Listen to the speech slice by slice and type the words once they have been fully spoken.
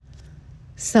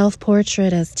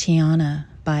Self-Portrait as Tiona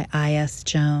by I.S.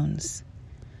 Jones.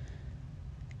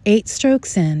 8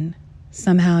 strokes in,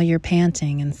 somehow you're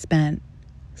panting and spent,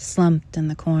 slumped in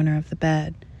the corner of the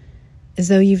bed, as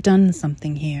though you've done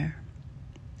something here.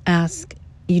 Ask,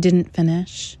 you didn't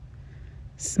finish?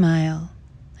 Smile.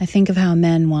 I think of how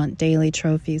men want daily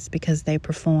trophies because they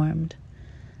performed.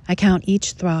 I count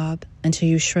each throb until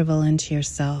you shrivel into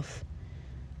yourself.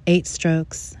 8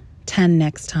 strokes, 10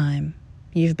 next time.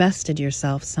 You've bested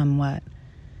yourself somewhat.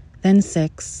 Then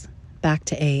 6, back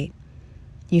to 8.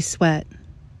 You sweat.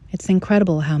 It's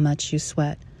incredible how much you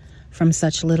sweat from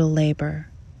such little labor.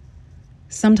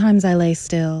 Sometimes I lay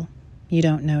still. You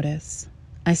don't notice.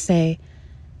 I say,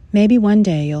 maybe one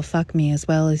day you'll fuck me as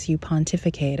well as you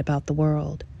pontificate about the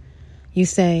world. You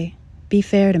say, be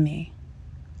fair to me.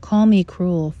 Call me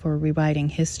cruel for rewriting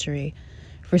history,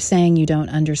 for saying you don't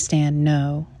understand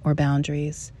no or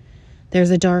boundaries. There's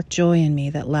a dark joy in me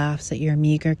that laughs at your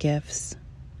meager gifts.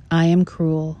 I am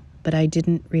cruel, but I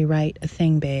didn't rewrite a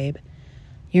thing, babe.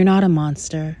 You're not a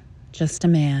monster, just a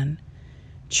man.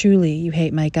 Truly, you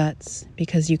hate my guts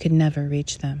because you could never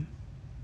reach them.